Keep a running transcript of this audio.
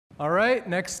All right,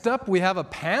 next up we have a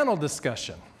panel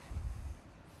discussion.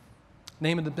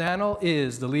 Name of the panel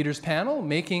is the Leaders Panel,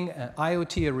 Making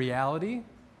IoT a Reality.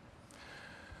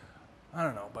 I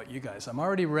don't know about you guys, I'm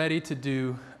already ready to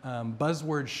do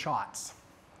buzzword shots.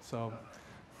 So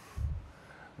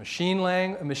machine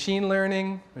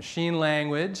learning, machine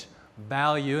language,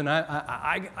 value, and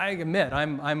I admit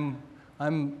I'm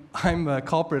a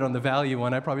culprit on the value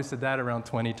one. I probably said that around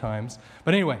 20 times.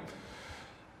 But anyway,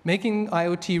 making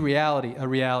IoT a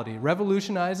reality,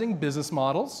 revolutionizing business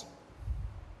models,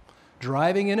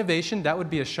 driving innovation, that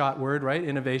would be a shot word, right?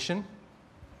 Innovation.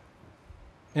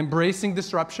 Embracing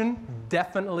disruption,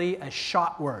 definitely a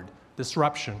shot word,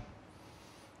 disruption,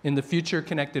 in the future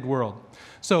connected world.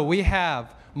 So we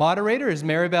have, moderator is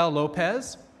Maribel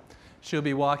Lopez. She'll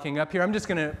be walking up here. I'm just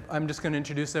gonna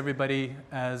introduce everybody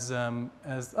as oh,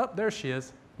 there she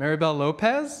is, Maribel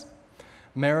Lopez.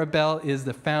 Maribel is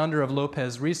the founder of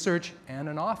Lopez Research and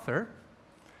an author.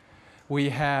 We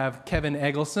have Kevin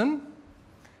Eggleston,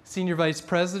 Senior Vice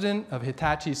President of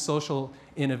Hitachi Social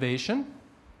Innovation,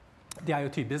 the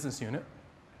IoT business unit.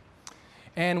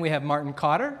 And we have Martin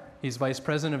Cotter. He's Vice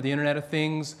President of the Internet of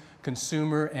Things,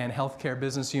 Consumer and Healthcare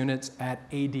Business Units at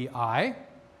ADI.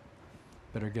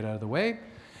 Better get out of the way.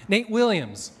 Nate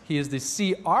Williams. He is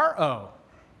the CRO.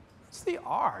 What's the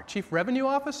R? Chief Revenue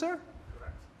Officer?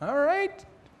 Correct. All right.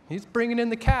 He's bringing in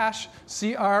the cash.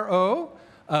 CRO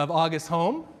of August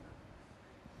Home.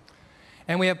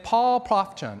 And we have Paul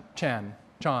Chan.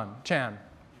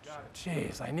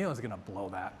 Jeez, I knew I was going to blow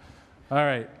that. All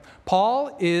right.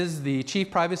 Paul is the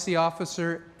Chief Privacy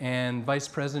Officer and Vice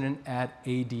President at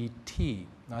ADT,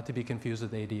 not to be confused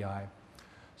with ADI.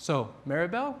 So,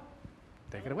 Maribel,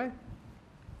 take it away.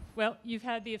 Well, you've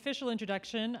had the official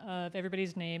introduction of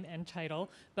everybody's name and title,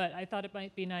 but I thought it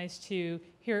might be nice to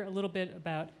hear a little bit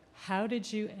about how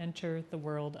did you enter the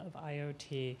world of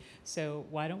IoT? So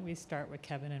why don't we start with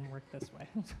Kevin and work this way?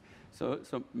 So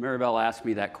Maribel asked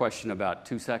me that question about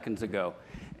 2 seconds ago.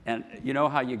 And you know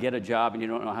how you get a job and you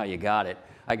don't know how you got it.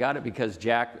 I got it because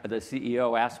Jack, the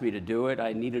CEO, asked me to do it.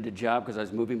 I needed a job because I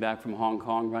was moving back from Hong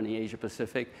Kong, running Asia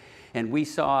Pacific. And we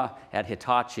saw at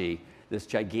Hitachi this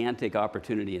gigantic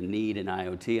opportunity and need in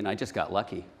IoT, and I just got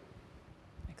lucky.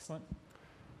 Excellent.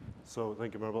 So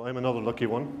thank you, Maribel. I'm another lucky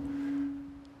one.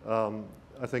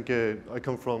 I think I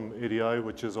come from ADI,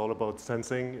 which is all about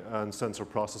sensing and sensor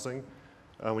processing.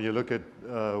 And when you look at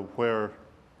where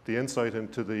the insight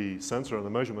into the sensor and the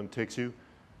measurement takes you,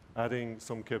 adding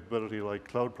some capability like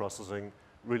cloud processing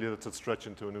really lets it stretch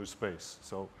into a new space.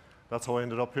 So that's how I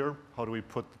ended up here. How do we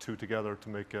put the two together to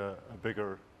make a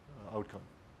bigger outcome?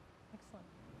 Excellent.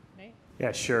 Nate?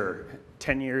 Yeah, sure.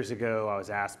 10 years ago, I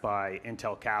was asked by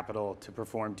Intel Capital to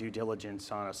perform due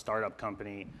diligence on a startup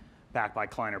company backed by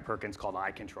Kleiner Perkins called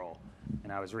iControl.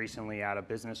 And I was recently out of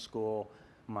business school.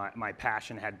 My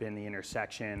passion had been the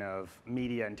intersection of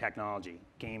media and technology,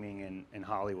 gaming and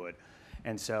Hollywood.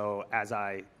 And so as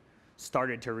I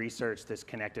started to research this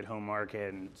connected home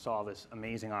market and saw this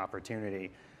amazing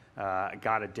opportunity, I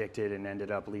got addicted and ended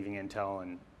up leaving Intel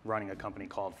and running a company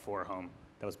called 4Home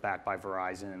that was backed by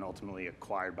Verizon and ultimately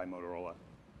acquired by Motorola.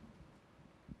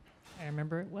 I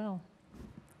remember it well.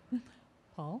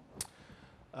 Paul?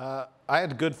 I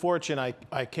had good fortune.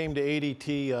 I came to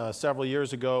ADT several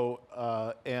years ago,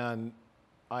 and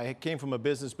I came from a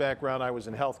business background. I was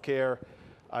in healthcare.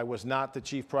 I was not the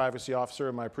chief privacy officer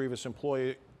at my previous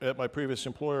employer,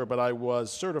 but I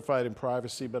was certified in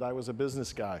privacy, but I was a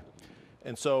business guy.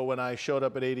 And so when I showed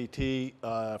up at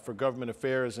ADT for government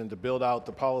affairs and to build out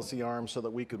the policy arm so that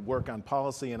we could work on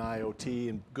policy and IoT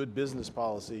and good business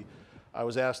policy, I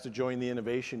was asked to join the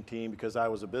innovation team because I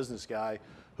was a business guy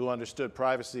who understood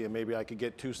privacy, and maybe I could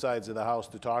get two sides of the house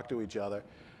to talk to each other.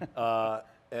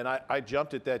 And I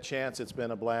jumped at that chance. It's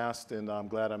been a blast, and I'm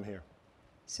glad I'm here.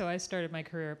 So I started my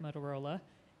career at Motorola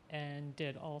and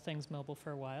did all things mobile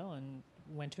for a while and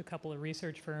went to a couple of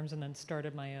research firms and then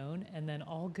started my own. And then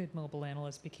all good mobile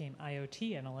analysts became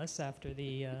IoT analysts after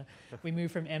we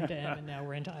moved from M to M, and now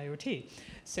we're into IoT.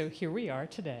 So here we are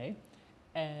today.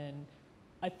 And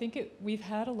I think we've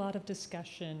had a lot of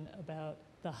discussion about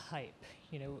the hype.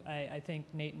 You know, I think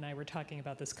Nate and I were talking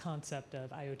about this concept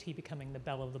of IoT becoming the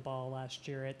belle of the ball last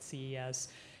year at CES,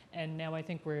 and now I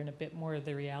think we're in a bit more of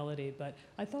the reality, but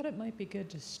I thought it might be good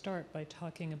to start by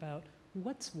talking about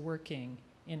what's working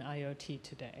in IoT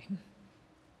today.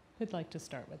 Who'd like to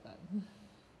start with that?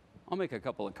 I'll make a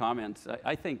couple of comments.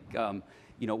 I think,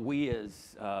 you know, we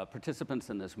as participants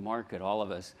in this market, all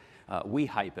of us, we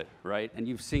hype it, right? And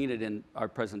you've seen it in our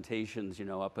presentations, you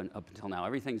know, up until now.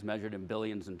 Everything's measured in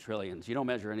billions and trillions. You don't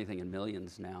measure anything in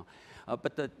millions now.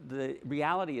 But the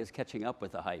reality is catching up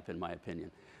with the hype, in my opinion.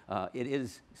 It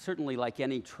is certainly, like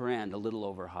any trend, a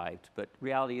little overhyped, but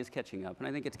reality is catching up. And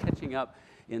I think it's catching up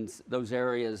in those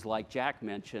areas like Jack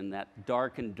mentioned, that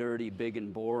dark and dirty, big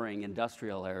and boring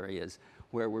industrial areas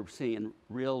where we're seeing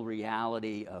real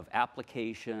reality of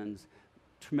applications,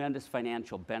 tremendous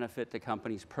financial benefit to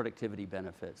companies, productivity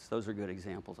benefits. Those are good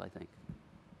examples, I think.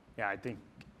 Yeah, I think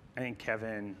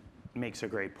Kevin makes a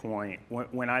great point.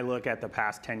 When I look at the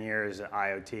past 10 years at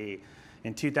IoT,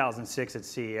 in 2006 at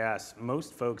CES,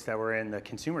 most folks that were in the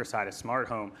consumer side of smart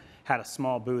home had a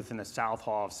small booth in the South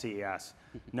Hall of CES.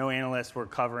 No analysts were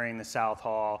covering the South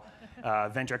Hall.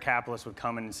 Venture capitalists would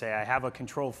come in and say, I have a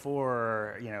Control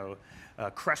 4, you know,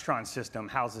 Crestron system,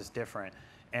 how's this different?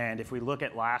 And if we look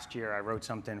at last year, I wrote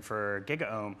something for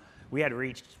GigaOhm, we had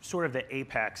reached sort of the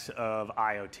apex of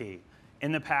IoT.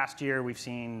 In the past year, we've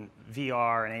seen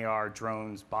VR and AR,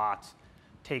 drones, bots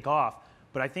take off.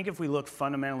 But I think if we look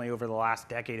fundamentally over the last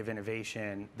decade of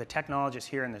innovation, the technologists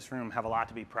here in this room have a lot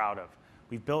to be proud of.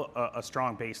 We've built a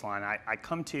strong baseline. I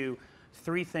come to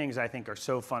three things I think are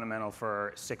so fundamental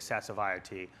for success of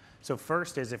IoT. So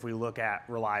first is if we look at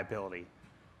reliability.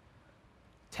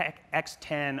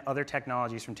 X10, other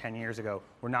technologies from 10 years ago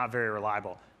were not very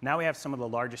reliable. Now we have some of the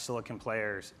largest silicon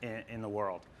players in the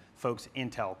world. Folks,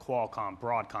 Intel, Qualcomm,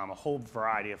 Broadcom, a whole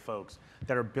variety of folks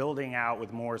that are building out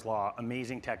with Moore's Law,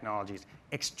 amazing technologies,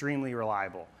 extremely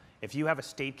reliable. If you have a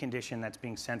state condition that's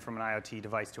being sent from an IoT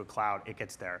device to a cloud, it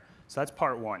gets there. So that's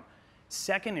part one.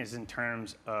 Second is in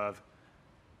terms of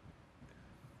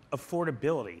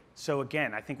affordability. So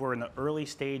again, I think we're in the early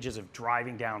stages of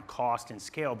driving down cost and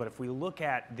scale, but if we look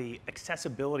at the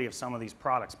accessibility of some of these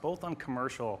products, both on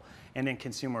commercial and in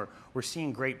consumer, we're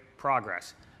seeing great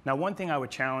progress. Now, one thing I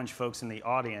would challenge folks in the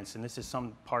audience, and this is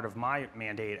some part of my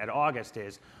mandate at August,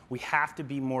 is we have to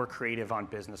be more creative on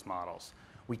business models.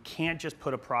 We can't just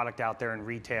put a product out there in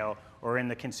retail or in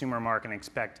the consumer market and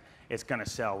expect it's going to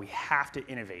sell. We have to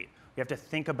innovate. We have to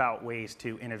think about ways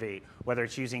to innovate, whether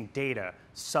it's using data,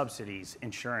 subsidies,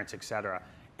 insurance, et cetera.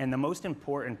 And the most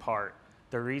important part,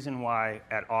 the reason why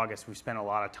at August we've spent a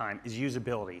lot of time, is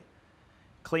usability.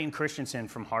 Clayton Christensen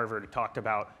from Harvard talked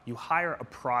about you hire a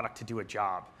product to do a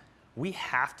job. We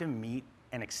have to meet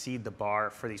and exceed the bar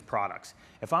for these products.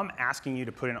 If I'm asking you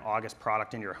to put an August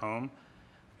product in your home,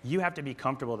 you have to be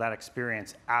comfortable that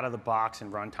experience out of the box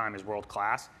and runtime is world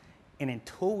class. And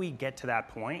until we get to that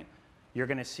point, you're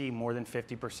going to see more than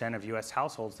 50% of US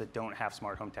households that don't have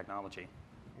smart home technology.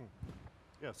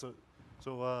 Yeah, so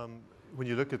when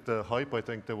you look at the hype, I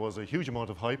think there was a huge amount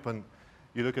of hype, and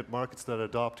you look at markets that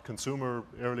adopt consumer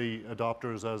early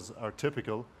adopters as are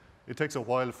typical, it takes a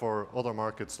while for other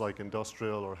markets like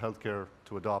industrial or healthcare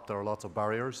to adopt. There are lots of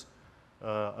barriers.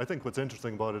 I think what's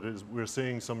interesting about it is we're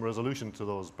seeing some resolution to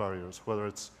those barriers, whether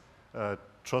it's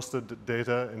trusted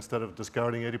data. Instead of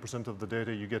discarding 80% of the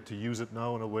data, you get to use it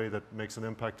now in a way that makes an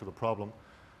impact to the problem.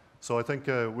 So I think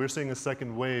we're seeing a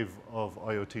second wave of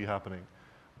IoT happening,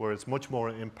 where it's much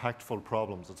more impactful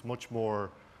problems. It's much more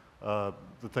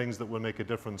the things that will make a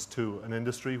difference to an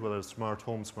industry, whether it's smart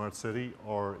home, smart city,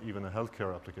 or even a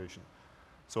healthcare application.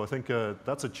 So I think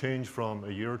that's a change from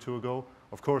a year or two ago.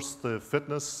 Of course, the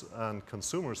fitness and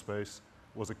consumer space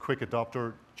was a quick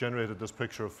adopter, generated this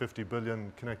picture of 50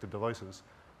 billion connected devices.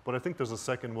 But I think there's a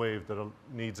second wave that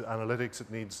needs analytics.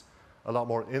 It needs a lot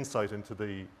more insight into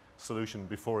the solution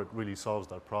before it really solves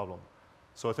that problem.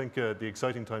 So I think the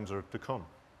exciting times are to come.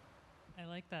 I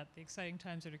like that. The exciting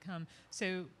times are to come.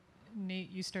 So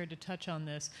Nate, you started to touch on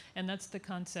this, and that's the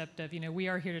concept of, we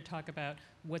are here to talk about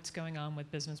what's going on with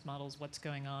business models, what's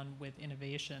going on with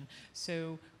innovation.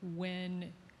 So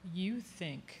when you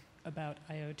think about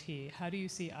IoT, how do you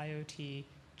see IoT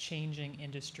changing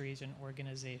industries and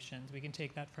organizations? We can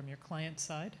take that from your client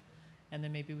side, and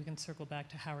then maybe we can circle back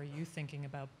to how are you thinking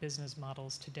about business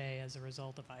models today as a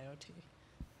result of IoT?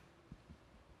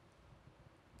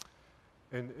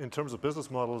 In terms of business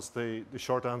models, the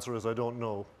short answer is I don't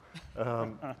know.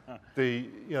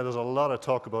 There's a lot of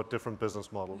talk about different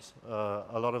business models.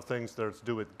 A lot of things there to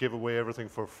do with give away everything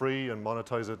for free and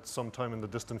monetize it sometime in the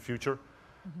distant future.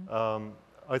 Mm-hmm.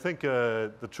 I think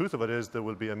the truth of it is there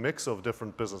will be a mix of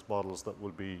different business models that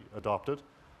will be adopted.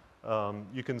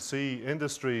 You can see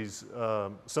industries,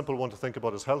 simple one to think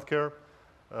about is healthcare.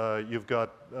 You've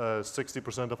got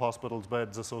 60% of hospitals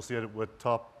beds associated with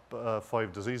top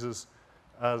 5 diseases.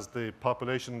 As the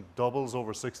population doubles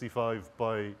over 65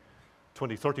 by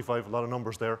 2035, a lot of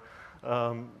numbers there,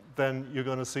 then you're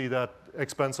going to see that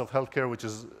expense of healthcare, which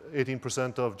is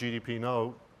 18% of GDP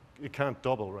now, it can't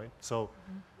double, right? So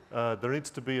there needs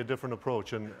to be a different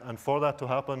approach. And for that to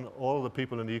happen, all the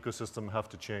people in the ecosystem have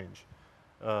to change.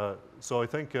 So I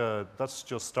think that's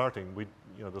just starting.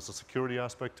 There's a security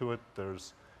aspect to it.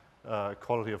 There's a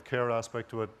quality of care aspect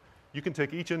to it. You can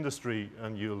take each industry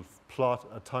and you'll plot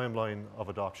a timeline of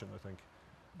adoption, I think.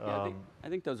 Yeah, I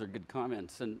think those are good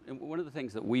comments. And one of the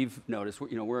things that we've noticed,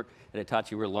 we're at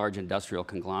Hitachi, we're a large industrial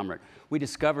conglomerate. We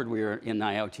discovered we were in the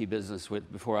IoT business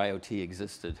before IoT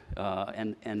existed.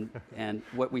 And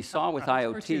what we saw with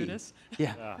IoT,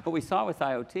 what we saw with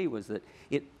IoT was that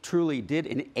it truly did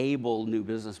enable new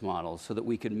business models so that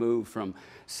we could move from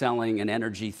selling an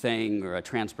energy thing or a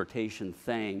transportation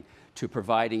thing to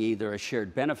providing either a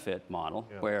shared benefit model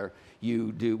where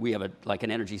we have like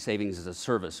an energy savings as a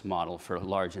service model for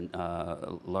large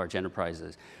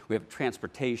enterprises. We have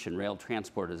transportation, rail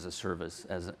transport as a service,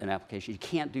 as an application. You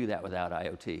can't do that without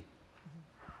IoT.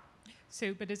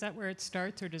 So, but is that where it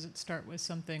starts, or does it start with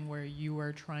something where you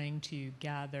are trying to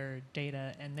gather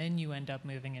data and then you end up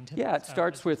moving into Yeah, it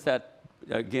starts with that,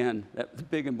 again,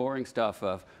 that big and boring stuff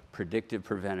of predictive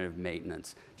preventative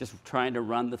maintenance, just trying to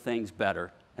run the things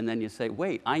better. And then you say,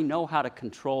 wait, I know how to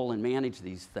control and manage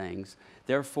these things.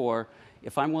 Therefore,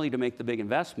 if I'm willing to make the big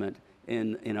investment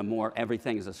in a more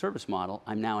everything as a service model,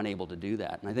 I'm now enabled to do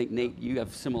that. And I think, Nate, you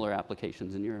have similar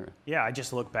applications in your... Yeah, I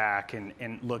just look back and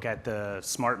look at the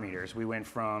smart meters. We went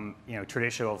from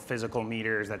traditional physical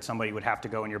meters that somebody would have to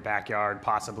go in your backyard,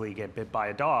 possibly get bit by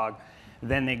a dog.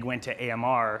 Then they went to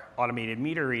AMR, automated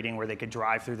meter reading, where they could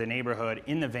drive through the neighborhood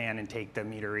in the van and take the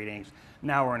meter readings.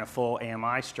 Now we're in a full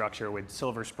AMI structure with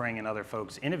Silver Spring and other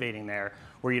folks innovating there,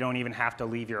 where you don't even have to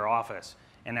leave your office.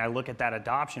 And I look at that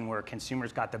adoption where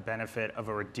consumers got the benefit of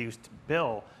a reduced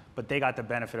bill, but they got the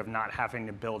benefit of not having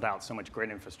to build out so much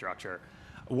grid infrastructure.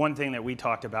 One thing that we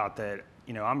talked about that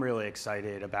I'm really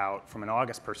excited about from an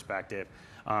August perspective,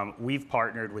 we've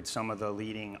partnered with some of the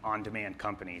leading on-demand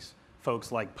companies,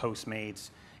 folks like Postmates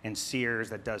and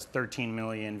Sears that does 13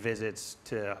 million visits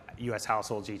to US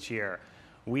households each year.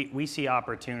 We see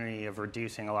opportunity of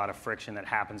reducing a lot of friction that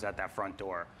happens at that front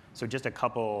door. So just a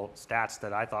couple stats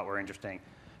that I thought were interesting.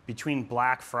 Between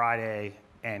Black Friday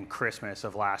and Christmas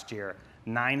of last year,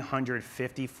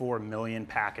 954 million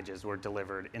packages were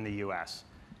delivered in the US.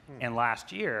 And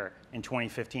last year, in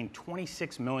 2015,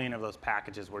 26 million of those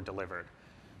packages were delivered.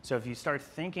 So if you start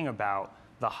thinking about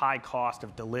the high cost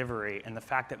of delivery and the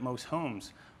fact that most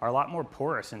homes are a lot more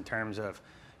porous in terms of,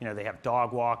 they have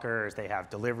dog walkers, they have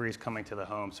deliveries coming to the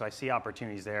home. So I see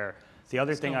opportunities there. The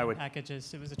other thing I would...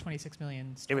 packages, it was a 26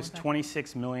 million stolen It was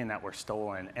 26 million that were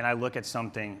stolen. And I look at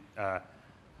something,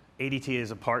 ADT is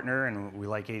a partner and we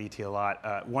like ADT a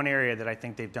lot. One area that I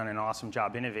think they've done an awesome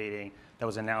job innovating that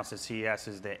was announced at CES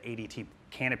is the ADT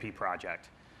Canopy project.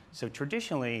 So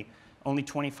traditionally, only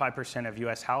 25% of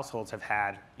US households have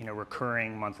had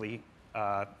recurring monthly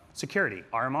security,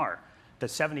 RMR. The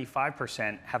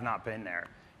 75% have not been there.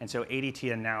 And so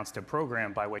ADT announced a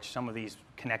program by which some of these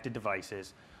connected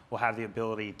devices will have the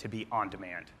ability to be on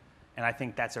demand. And I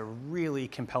think that's a really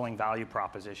compelling value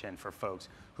proposition for folks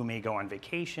who may go on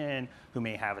vacation, who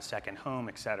may have a second home,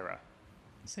 et cetera.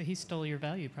 So he stole your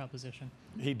value proposition.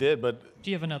 He did, but...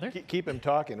 Do you have another? Keep him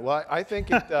talking. Well, I think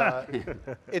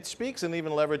it speaks and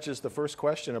even leverages the first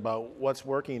question about what's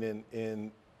working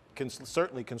in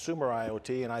certainly consumer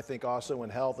IoT, and I think also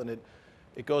in health, and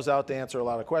it goes out to answer a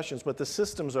lot of questions, but the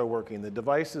systems are working, the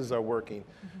devices are working.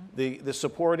 Mm-hmm.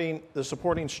 The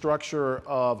supporting structure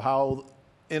of how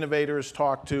innovators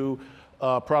talk to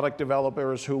product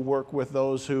developers who work with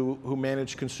those who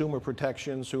manage consumer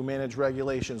protections, who manage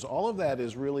regulations, all of that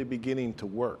is really beginning to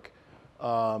work.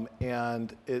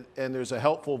 And there's a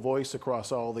helpful voice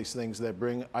across all these things that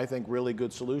bring, I think, really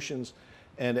good solutions.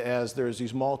 And as there's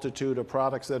these multitude of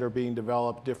products that are being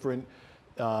developed, different,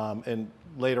 and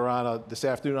later on this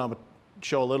afternoon I'm going to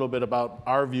show a little bit about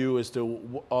our view as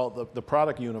to all the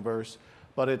product universe,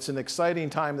 but it's an exciting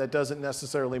time that doesn't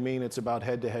necessarily mean it's about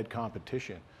head-to-head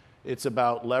competition. It's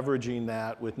about leveraging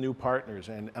that with new partners,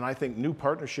 and I think new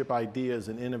partnership ideas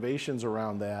and innovations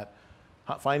around that,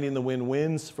 finding the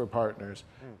win-wins for partners,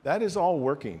 that is all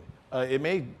working. It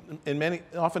may,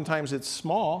 oftentimes it's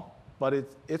small, but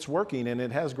it's working and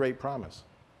it has great promise.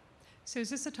 So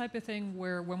is this the type of thing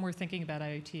where when we're thinking about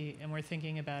IoT and we're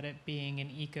thinking about it being an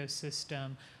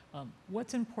ecosystem,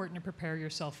 what's important to prepare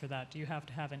yourself for that? Do you have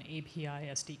to have an API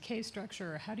SDK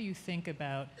structure, or how do you think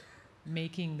about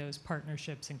making those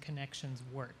partnerships and connections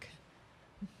work?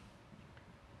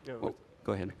 Yeah, well,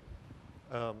 go ahead.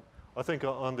 I think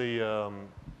on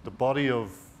the body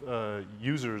of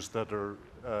users that are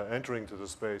entering to the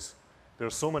space,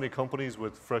 there's so many companies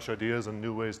with fresh ideas and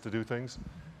new ways to do things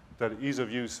that ease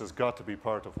of use has got to be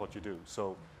part of what you do.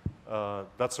 So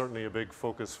that's certainly a big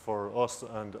focus for us,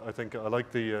 and I think I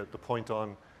like the point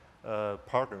on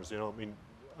partners. You know, I mean,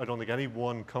 I don't think any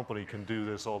one company can do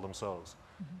this all themselves.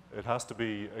 Mm-hmm. It has to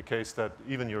be a case that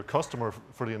even your customer,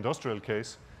 for the industrial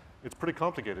case, it's pretty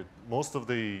complicated. Most of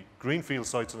the greenfield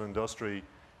sites in industry,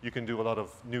 you can do a lot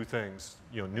of new things,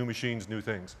 you know, new machines, new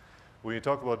things. When you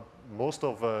talk about most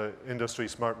of industry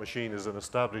smart machine is an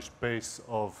established base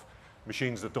of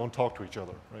machines that don't talk to each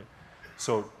other, right?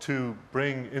 So to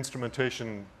bring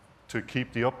instrumentation to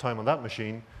keep the uptime on that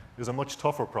machine is a much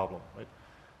tougher problem, right?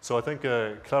 So I think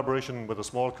collaboration with a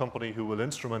small company who will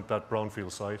instrument that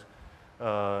brownfield site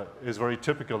is very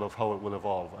typical of how it will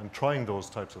evolve, and trying those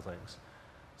types of things.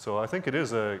 So I think it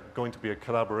is going to be a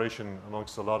collaboration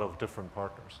amongst a lot of different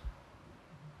partners.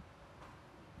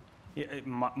 Yeah,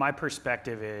 my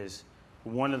perspective is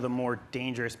one of the more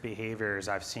dangerous behaviors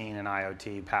I've seen in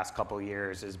IoT past couple of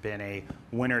years has been a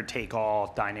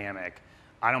winner-take-all dynamic.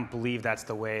 I don't believe that's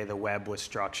the way the web was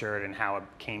structured and how it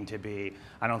came to be.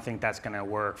 I don't think that's going to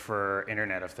work for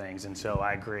Internet of Things, and so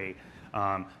I agree.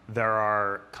 There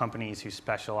are companies who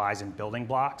specialize in building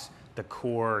blocks, the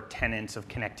core tenets of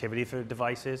connectivity for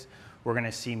devices. We're going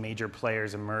to see major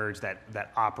players emerge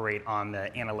that operate on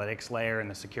the analytics layer and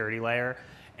the security layer.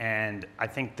 And I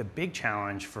think the big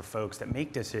challenge for folks that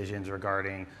make decisions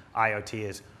regarding IoT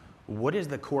is, what is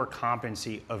the core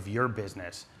competency of your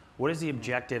business? What is the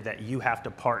objective that you have to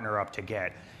partner up to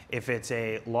get? If it's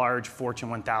a large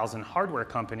Fortune 1000 hardware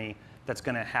company that's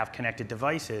going to have connected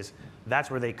devices,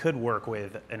 that's where they could work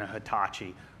with a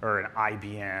Hitachi or an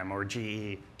IBM or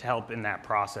GE to help in that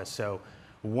process. So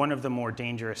one of the more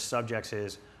dangerous subjects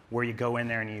is where you go in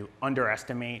there and you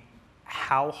underestimate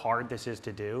how hard this is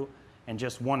to do. And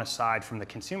just one aside from the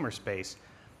consumer space,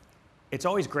 it's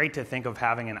always great to think of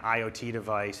having an IoT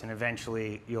device, and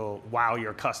eventually you'll wow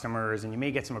your customers and you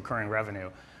may get some recurring revenue.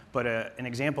 But an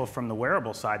example from the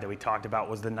wearable side that we talked about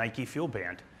was the Nike Fuel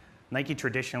Band. Nike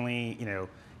traditionally,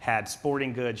 had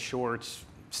sporting goods, shorts,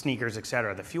 sneakers, et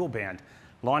cetera. The Fuel Band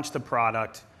launched the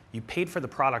product. You paid for the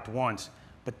product once,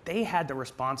 but they had the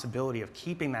responsibility of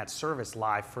keeping that service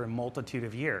live for a multitude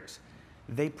of years.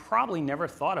 They probably never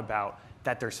thought about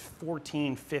that there's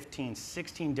 14, 15,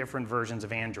 16 different versions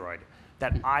of Android,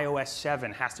 that iOS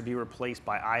 7 has to be replaced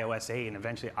by iOS 8 and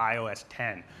eventually iOS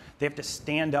 10. They have to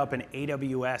stand up an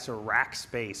AWS or rack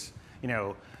space,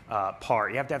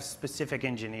 part. You have to have specific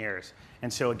engineers.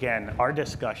 And so again, our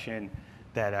discussion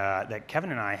that Kevin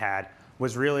and I had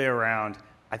was really around,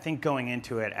 I think going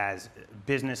into it as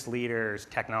business leaders,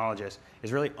 technologists,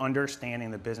 is really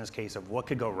understanding the business case of what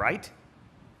could go right,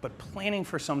 but planning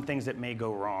for some things that may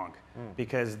go wrong.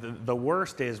 Because the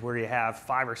worst is where you have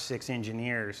 5 or 6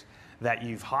 engineers that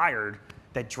you've hired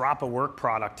that drop a work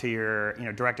product to your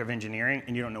director of engineering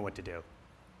and you don't know what to do.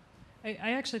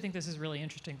 I actually think this is really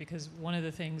interesting because one of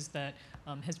the things that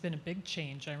has been a big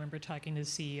change, I remember talking to the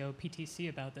CEO of PTC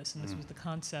about this, and this was the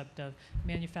concept of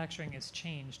manufacturing has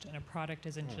changed, and a product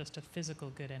isn't just a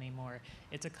physical good anymore.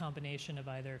 It's a combination of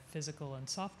either physical and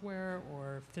software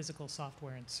or physical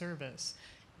software and service.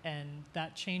 And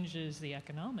that changes the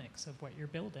economics of what you're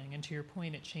building. And to your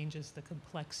point, it changes the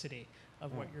complexity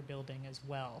of what you're building as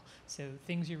well. So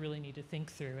things you really need to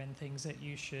think through and things that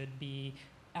you should be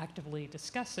actively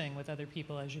discussing with other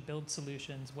people as you build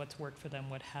solutions, what's worked for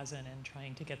them, what hasn't, and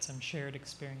trying to get some shared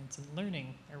experience and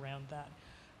learning around that.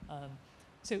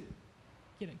 So,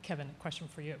 Kevin, a question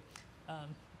for you.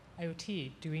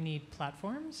 IoT, do we need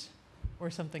platforms or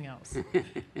something else?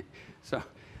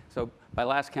 So by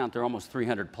last count, there are almost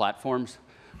 300 platforms,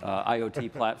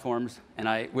 IoT platforms,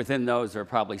 and within those there are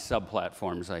probably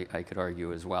sub-platforms, I could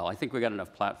argue as well. I think we got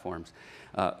enough platforms.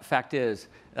 Fact is,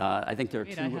 I think there are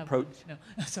two approaches. No,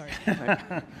 sorry.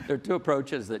 There are two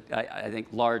approaches that I think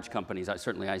large companies,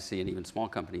 certainly I see, and even small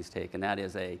companies take, and that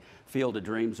is a field of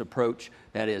dreams approach.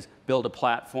 That is, build a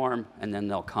platform and then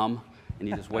they'll come, and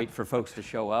you just wait for folks to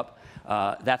show up.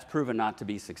 That's proven not to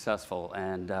be successful,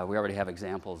 and we already have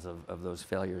examples of those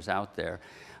failures out there.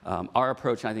 Our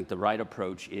approach, and I think the right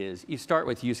approach, is you start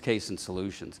with use case and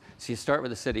solutions. So you start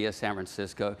with the city of San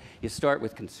Francisco, you start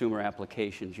with consumer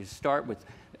applications, you start with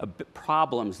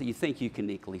problems that you think you can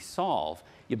uniquely solve.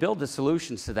 You build the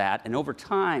solutions to that, and over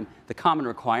time, the common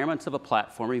requirements of a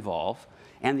platform evolve,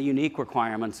 and the unique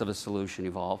requirements of a solution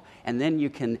evolve, and then you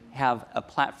can have a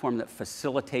platform that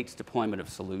facilitates deployment of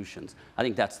solutions. I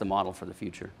think that's the model for the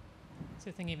future. So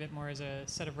thinking of it more as a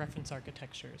set of reference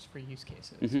architectures for use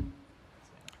cases. Mm-hmm.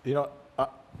 You know,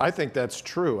 I think that's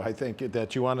true. I think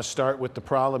that you want to start with the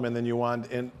problem, and then you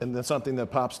want, and that's something that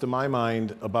pops to my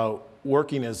mind about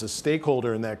working as a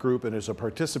stakeholder in that group and as a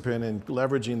participant and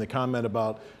leveraging the comment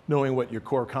about knowing what your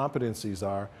core competencies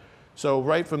are. So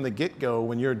right from the get-go,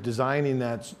 when you're designing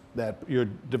that you're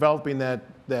developing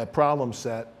that problem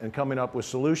set and coming up with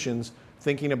solutions,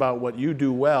 thinking about what you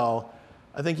do well,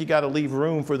 I think you got to leave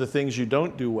room for the things you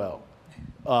don't do well.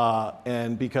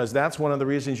 And because that's one of the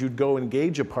reasons you'd go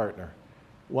engage a partner.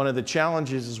 One of the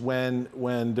challenges is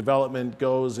when development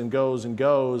goes and goes and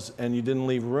goes and you didn't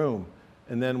leave room.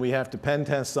 And then we have to pen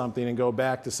test something and go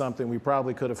back to something we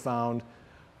probably could have found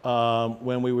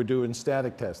when we were doing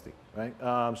static testing, right?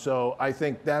 So I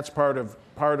think that's part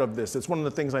of this. It's one of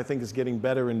the things I think is getting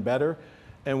better and better,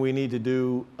 and we need to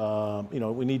do,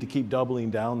 we need to keep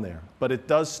doubling down there. But it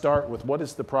does start with what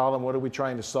is the problem, what are we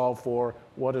trying to solve for,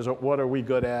 what are we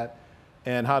good at,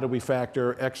 and how do we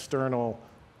factor external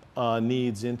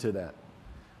needs into that?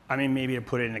 I mean, maybe to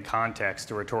put it into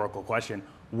context, a rhetorical question,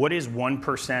 what is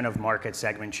 1% of market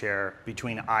segment share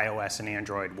between iOS and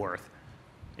Android worth?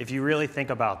 If you really think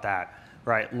about that,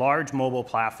 right, large mobile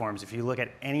platforms, if you look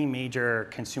at any major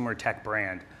consumer tech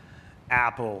brand,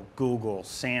 Apple, Google,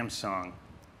 Samsung,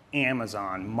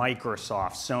 Amazon,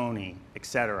 Microsoft, Sony, et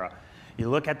cetera, you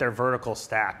look at their vertical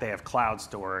stack, they have cloud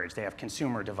storage, they have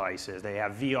consumer devices, they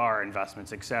have VR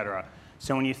investments, et cetera.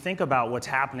 So when you think about what's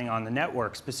happening on the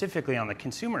network, specifically on the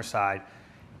consumer side,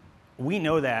 we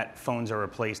know that phones are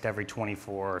replaced every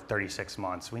 24 or 36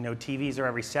 months. We know TVs are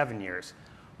every 7 years.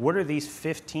 What are these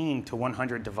 15 to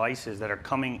 100 devices that are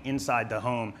coming inside the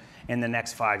home in the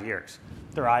next 5 years?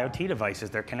 They're IoT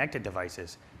devices, they're connected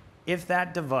devices. If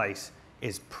that device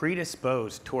is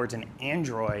predisposed towards an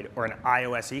Android or an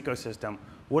iOS ecosystem,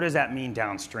 what does that mean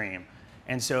downstream?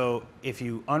 And so if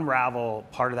you unravel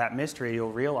part of that mystery,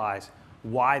 you'll realize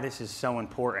why this is so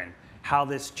important, how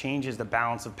this changes the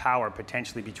balance of power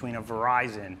potentially between a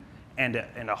Verizon and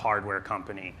a hardware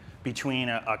company, between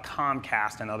a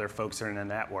Comcast and other folks that are in the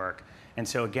network. And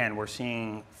so again, we're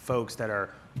seeing folks that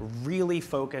are really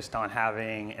focused on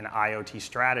having an IoT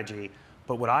strategy.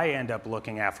 But what I end up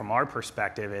looking at from our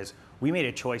perspective is we made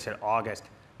a choice in August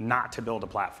not to build a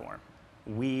platform.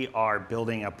 We are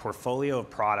building a portfolio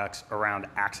of products around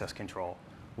access control.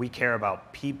 We care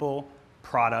about people,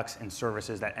 products, and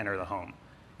services that enter the home.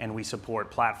 And we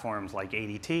support platforms like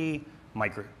ADT,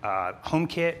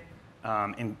 HomeKit,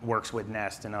 and works with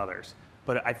Nest and others.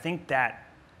 But I think that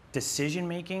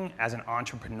decision-making as an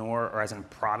entrepreneur or as a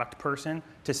product person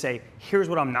to say, here's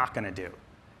what I'm not going to do.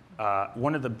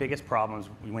 One of the biggest problems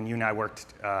when you and I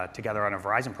worked together on a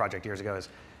Verizon project years ago is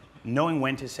knowing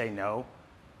when to say no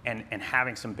and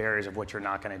having some barriers of what you're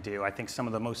not going to do. I think some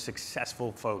of the most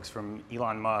successful folks from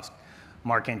Elon Musk,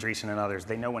 Mark Andreessen and others,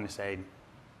 they know when to say,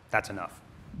 that's enough.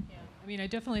 Yeah, I mean, I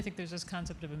definitely think there's this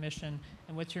concept of a mission,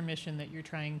 and what's your mission that you're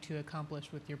trying to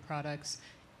accomplish with your products,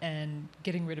 and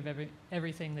getting rid of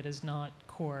everything that is not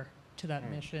core to that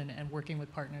mission and working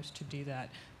with partners to do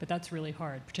that. But that's really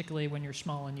hard, particularly when you're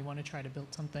small and you want to try to build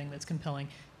something that's compelling,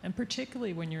 and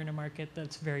particularly when you're in a market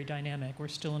that's very dynamic. We're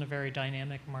still in a very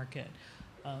dynamic market.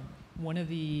 One of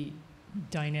the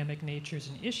dynamic natures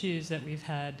and issues that we've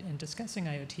had in discussing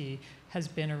IoT has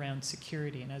been around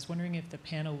security. And I was wondering if the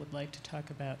panel would like to talk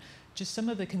about just some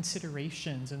of the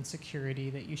considerations in security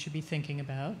that you should be thinking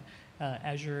about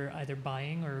as you're either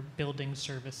buying or building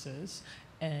services.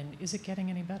 And is it getting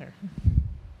any better?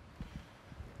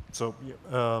 So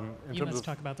you must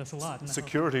talk about this a lot.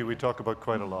 Security, we talk about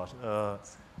quite a lot.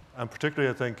 And particularly,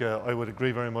 I think I would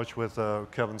agree very much with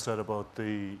Kevin said about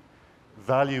the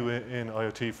value in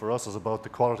IoT for us is about the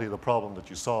quality of the problem that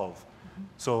you solve.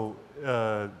 So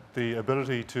the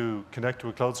ability to connect to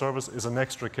a cloud service is an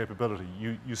extra capability.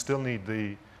 You still need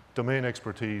the domain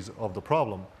expertise of the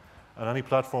problem, and any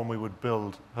platform we would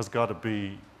build has got to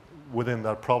be within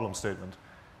that problem statement.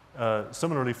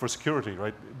 Similarly for security,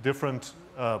 right? Different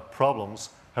problems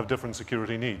have different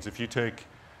security needs. If you take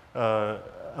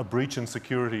a breach in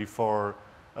security for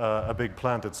a big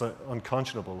plant, it's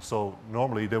unconscionable. So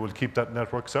normally they will keep that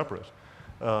network separate.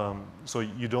 So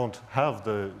you don't have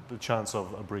the chance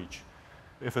of a breach.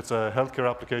 If it's a healthcare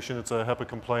application, it's a HIPAA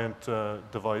compliant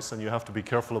device, and you have to be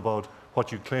careful about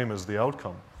what you claim is the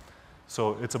outcome.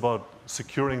 So it's about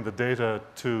securing the data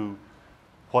to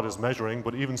what is measuring,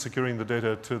 but even securing the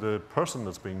data to the person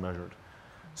that's being measured.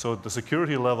 So the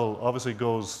security level obviously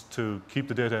goes to keep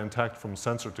the data intact from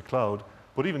sensor to cloud,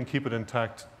 but even keep it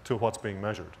intact to what's being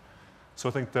measured. So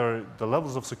I think the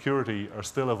levels of security are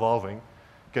still evolving,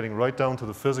 getting right down to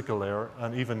the physical layer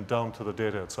and even down to the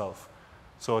data itself.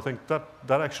 So I think that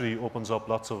actually opens up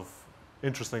lots of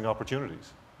interesting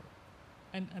opportunities.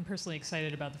 I'm personally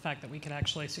excited about the fact that we could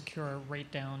actually secure right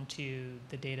down to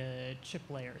the data chip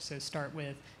layer. So start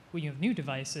with, when you have new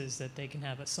devices, that they can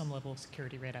have some level of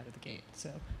security right out of the gate.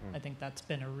 So I think that's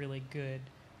been a really good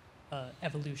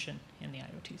evolution in the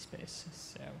IoT space.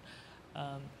 So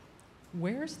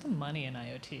where's the money in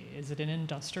IoT? Is it in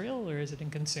industrial or is it in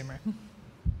consumer?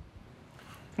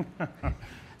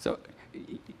 So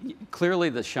clearly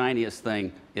the shiniest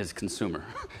thing is consumer.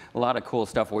 A lot of cool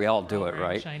stuff, we all do it,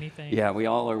 right? Shiny things. Yeah, we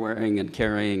all are wearing and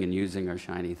carrying and using our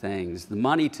shiny things. The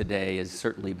money today is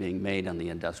certainly being made on the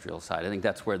industrial side. I think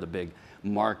that's where the big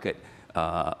market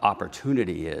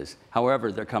opportunity is.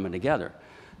 However, they're coming together.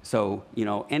 So,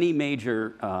 any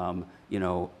major,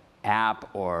 app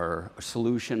or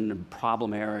solution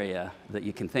problem area that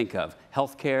you can think of,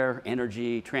 healthcare,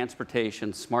 energy,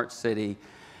 transportation, smart city,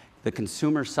 the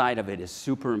consumer side of it is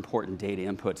super important data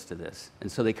inputs to this.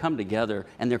 And so they come together,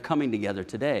 and they're coming together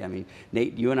today. I mean,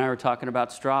 Nate, you and I were talking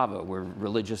about Strava. We're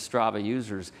religious Strava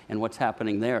users and what's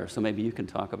happening there. So maybe you can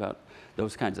talk about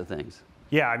those kinds of things.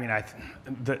 Yeah, I mean,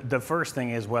 the first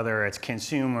thing is whether it's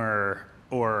consumer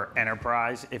or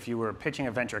enterprise. If you were pitching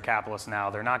a venture capitalist now,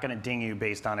 they're not going to ding you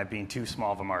based on it being too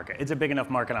small of a market. It's a big enough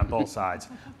market on both sides.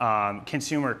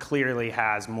 Consumer clearly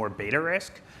has more beta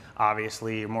risk.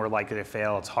 Obviously, you're more likely to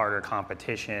fail. It's harder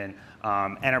competition.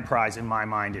 Enterprise, in my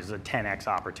mind, is a 10x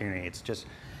opportunity. It's just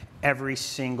every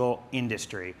single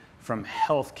industry, from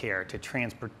healthcare to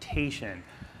transportation,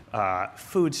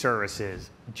 food services,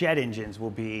 jet engines, will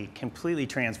be completely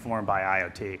transformed by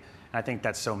IoT. I think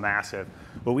that's so massive.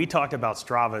 What we talked about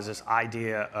Strava is this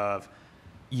idea of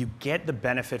you get the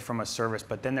benefit from a service,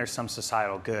 but then there's some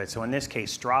societal good. So in this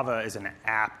case, Strava is an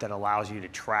app that allows you to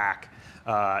track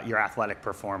your athletic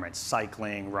performance,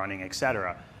 cycling, running, et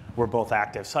cetera. We're both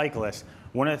active cyclists.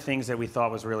 One of the things that we thought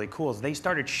was really cool is they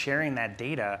started sharing that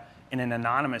data in an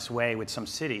anonymous way with some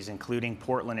cities, including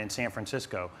Portland and San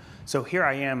Francisco. So here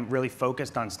I am really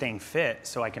focused on staying fit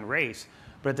so I can race.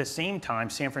 But at the same time,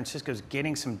 San Francisco's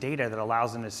getting some data that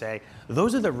allows them to say,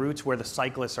 those are the routes where the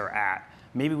cyclists are at.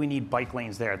 Maybe we need bike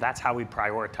lanes there. That's how we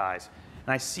prioritize.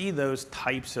 And I see those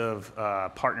types of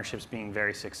partnerships being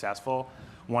very successful.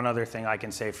 One other thing I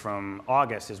can say from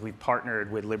August is we've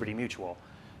partnered with Liberty Mutual.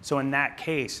 So in that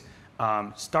case,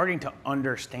 starting to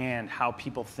understand how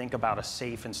people think about a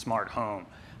safe and smart home,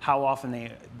 how often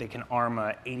they can arm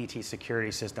a ADT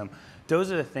security system,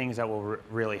 those are the things that will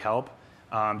really help.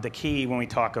 The key when we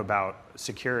talk about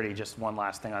security, just one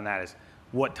last thing on that, is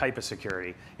what type of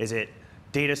security? Is it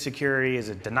data security? Is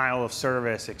it denial of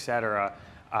service, et cetera?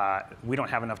 We don't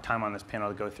have enough time on this panel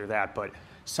to go through that, but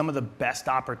some of the best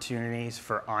opportunities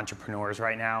for entrepreneurs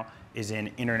right now is in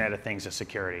Internet of Things of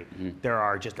security. There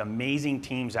are just amazing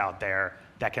teams out there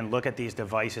that can look at these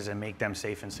devices and make them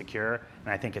safe and secure,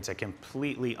 and I think it's a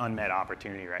completely unmet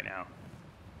opportunity right now.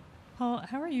 Paul,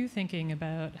 how are you thinking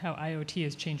about how IoT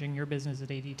is changing your business at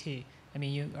ADT? I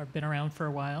mean, you have been around for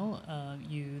a while.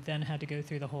 You then had to go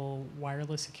through the whole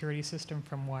wireless security system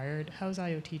from wired. How's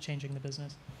IoT changing the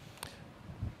business?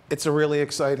 It's a really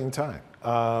exciting time.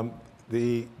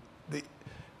 The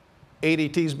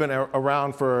ADT's been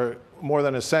around for more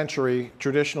than a century,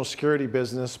 traditional security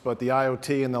business, but the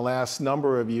IoT in the last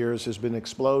number of years has been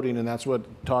exploding, and that's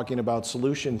what talking about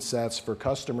solution sets for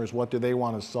customers, what do they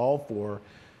want to solve for?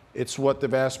 It's what the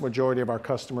vast majority of our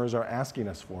customers are asking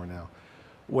us for now.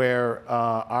 Where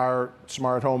our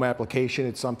smart home application,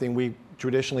 it's something we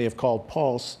traditionally have called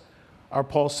Pulse. Our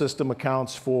Pulse system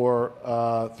accounts for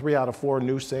 3 out of 4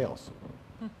 new sales,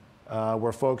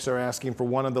 where folks are asking for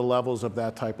one of the levels of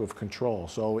that type of control.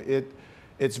 So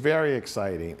it's very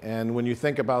exciting. And when you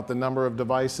think about the number of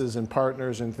devices and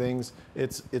partners and things,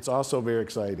 it's also very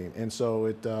exciting. And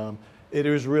so it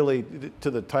is really,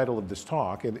 to the title of this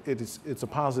talk, it's a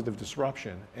positive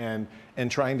disruption and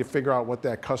trying to figure out what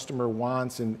that customer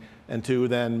wants and to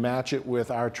then match it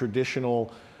with our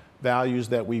traditional values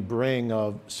that we bring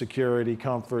of security,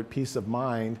 comfort, peace of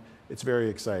mind. It's very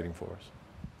exciting for us.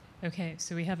 Okay,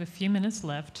 so we have a few minutes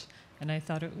left, and I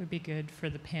thought it would be good for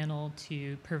the panel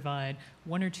to provide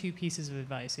 1 or 2 pieces of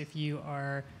advice. If you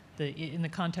are, in the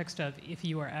context of if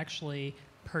you are actually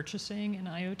purchasing an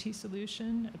IoT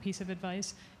solution, a piece of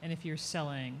advice, and if you're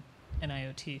selling an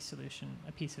IoT solution,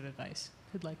 a piece of advice.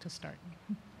 Who'd like to start?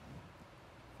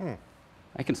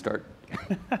 I can start.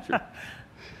 Sure.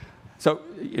 So,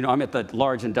 I'm at the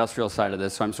large industrial side of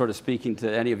this, so I'm sort of speaking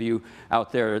to any of you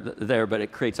out there, but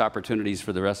it creates opportunities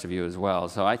for the rest of you as well.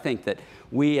 So I think that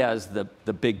we, as the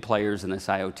big players in this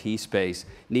IoT space,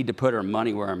 need to put our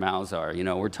money where our mouths are.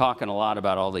 We're talking a lot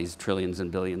about all these trillions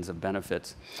and billions of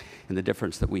benefits and the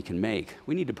difference that we can make.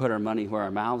 We need to put our money where our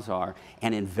mouths are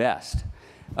and invest.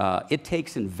 It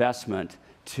takes investment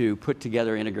to put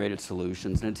together integrated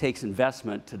solutions, and it takes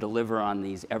investment to deliver on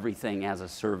these everything as a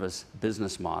service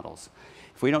business models.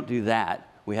 If we don't do that,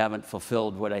 we haven't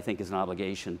fulfilled what I think is an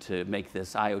obligation to make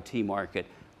this IoT market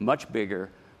much bigger,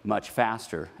 much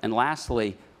faster. And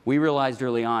lastly, we realized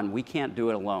early on we can't do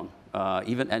it alone.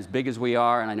 Even as big as we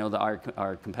are, and I know that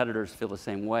our competitors feel the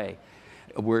same way,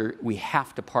 we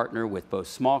have to partner with both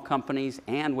small companies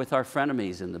and with our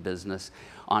frenemies in the business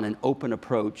on an open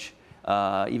approach,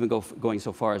 even going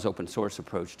so far as open source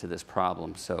approach to this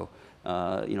problem. So,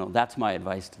 that's my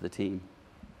advice to the team.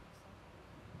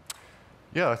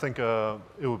 Yeah, I think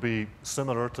it would be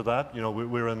similar to that.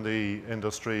 We're in the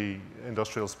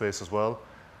industrial space as well.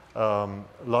 A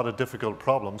lot of difficult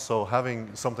problems. So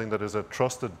having something that is a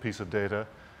trusted piece of data,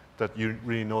 that you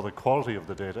really know the quality of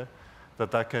the data,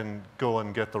 that can go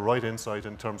and get the right insight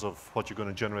in terms of what you're going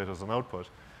to generate as an output.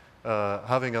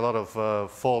 Having a lot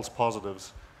of false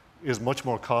positives is much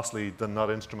more costly than not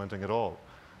instrumenting at all.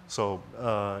 So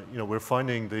we're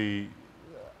finding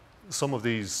some of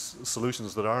these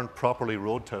solutions that aren't properly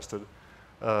road tested,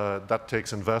 that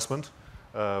takes investment,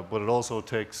 but it also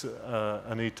takes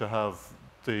a need to have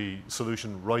the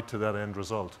solution right to that end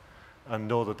result and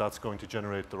know that that's going to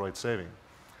generate the right saving.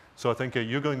 So I think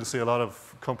you're going to see a lot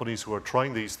of companies who are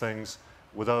trying these things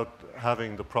without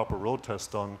having the proper road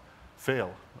test done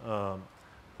fail.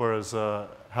 Whereas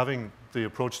having the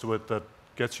approach to it that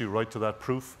gets you right to that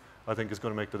proof, I think is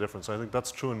going to make the difference. I think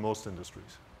that's true in most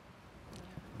industries.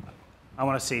 I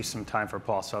want to save some time for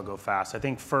Paul, so I'll go fast. I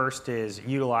think first is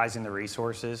utilizing the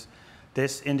resources.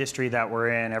 This industry that we're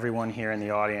in, everyone here in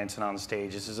the audience and on the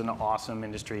stage, this is an awesome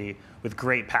industry with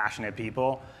great, passionate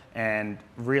people, and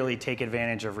really take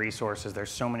advantage of resources. There's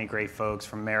so many great folks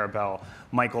from Maribel,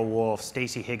 Michael Wolf,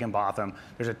 Stacy Higginbotham.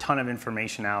 There's a ton of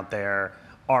information out there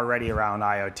already around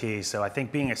IoT, so I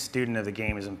think being a student of the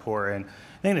game is important.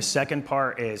 I think the second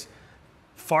part is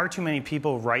far too many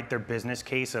people write their business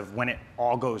case of when it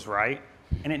all goes right,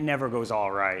 and it never goes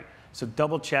all right. So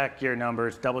double check your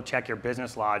numbers, double check your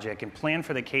business logic, and plan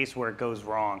for the case where it goes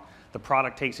wrong. The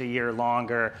product takes a year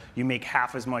longer, you make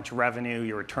half as much revenue,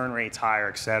 your return rate's higher,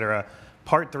 et cetera.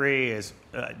 Part three is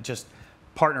just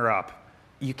partner up.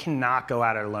 You cannot go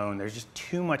at it alone. There's just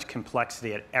too much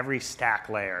complexity at every stack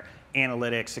layer,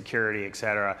 analytics, security, et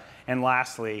cetera. And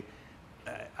lastly,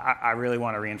 I really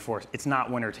want to reinforce, it's not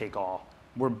winner take all.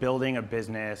 We're building a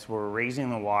business, we're raising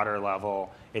the water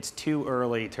level. It's too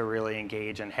early to really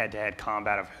engage in head-to-head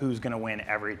combat of who's going to win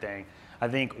everything. I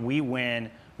think we win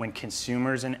when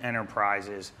consumers and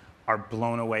enterprises are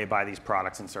blown away by these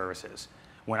products and services.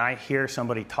 When I hear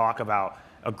somebody talk about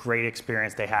a great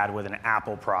experience they had with an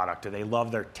Apple product, or they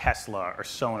love their Tesla or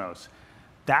Sonos,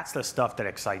 that's the stuff that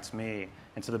excites me.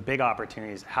 And so the big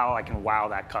opportunity is how I can wow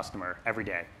that customer every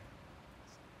day.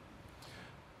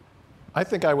 I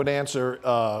think I would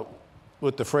answer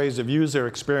with the phrase of user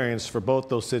experience for both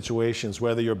those situations,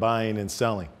 whether you're buying and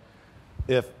selling.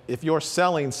 If you're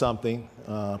selling something,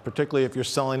 particularly if you're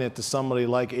selling it to somebody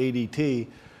like ADT,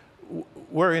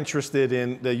 we're interested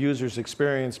in the user's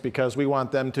experience because we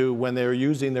want them to, when they're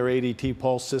using their ADT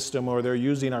Pulse system or they're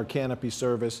using our Canopy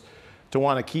service, to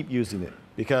want to keep using it.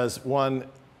 Because one,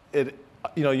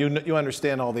 you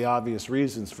understand all the obvious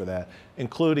reasons for that,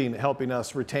 including helping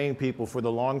us retain people for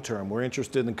the long term. We're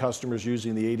interested in customers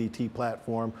using the ADT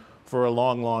platform for a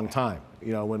long, long time.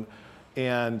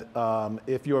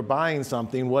 If you're buying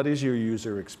something, what is your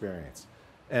user experience?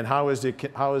 And how is the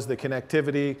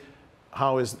connectivity?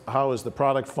 How is the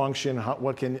product function?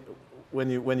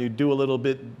 When you do a little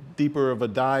bit deeper of a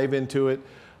dive into it,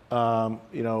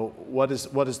 what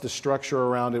is the structure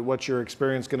around it? What's your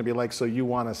experience going to be like so you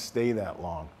want to stay that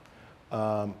long?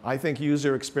 I think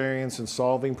user experience and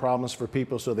solving problems for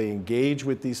people so they engage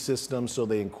with these systems, so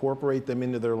they incorporate them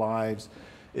into their lives,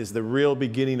 is the real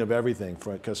beginning of everything.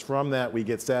 Because from that, we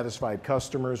get satisfied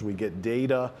customers, we get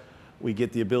data, we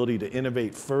get the ability to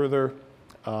innovate further.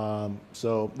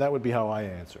 So that would be how I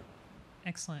answer.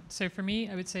 Excellent. So for me,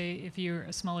 I would say if you're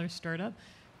a smaller startup,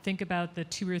 think about the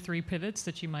 2 or 3 pivots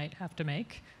that you might have to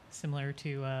make, similar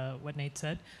to what Nate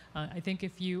said. I think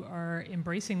if you are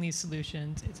embracing these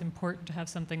solutions, it's important to have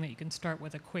something that you can start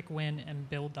with a quick win and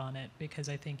build on it, because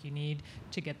I think you need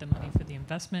to get the money for the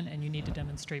investment and you need to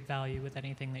demonstrate value with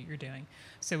anything that you're doing.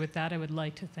 So with that, I would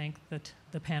like to thank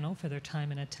the panel for their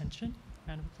time and attention.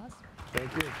 Round of applause.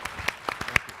 Thank you.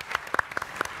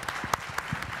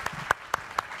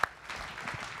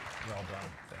 Well done.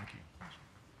 Thank you.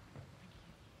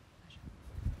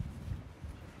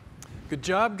 Good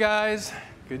job, guys.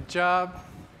 Good job.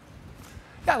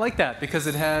 Yeah, I like that because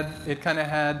it kind of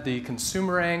had the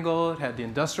consumer angle, it had the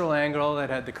industrial angle, it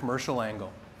had the commercial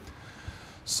angle.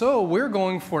 So we're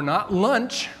going for not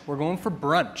lunch, we're going for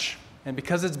brunch. And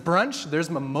because it's brunch, there's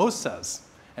mimosas.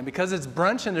 And because it's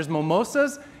brunch and there's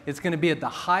mimosas, it's going to be at the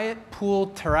Hyatt Pool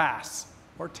Terrace,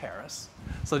 or terrace.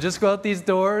 So just go out these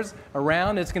doors,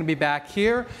 around, it's going to be back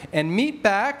here, and meet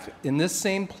back in this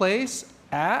same place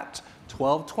at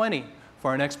 12:20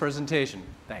 for our next presentation.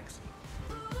 Thanks.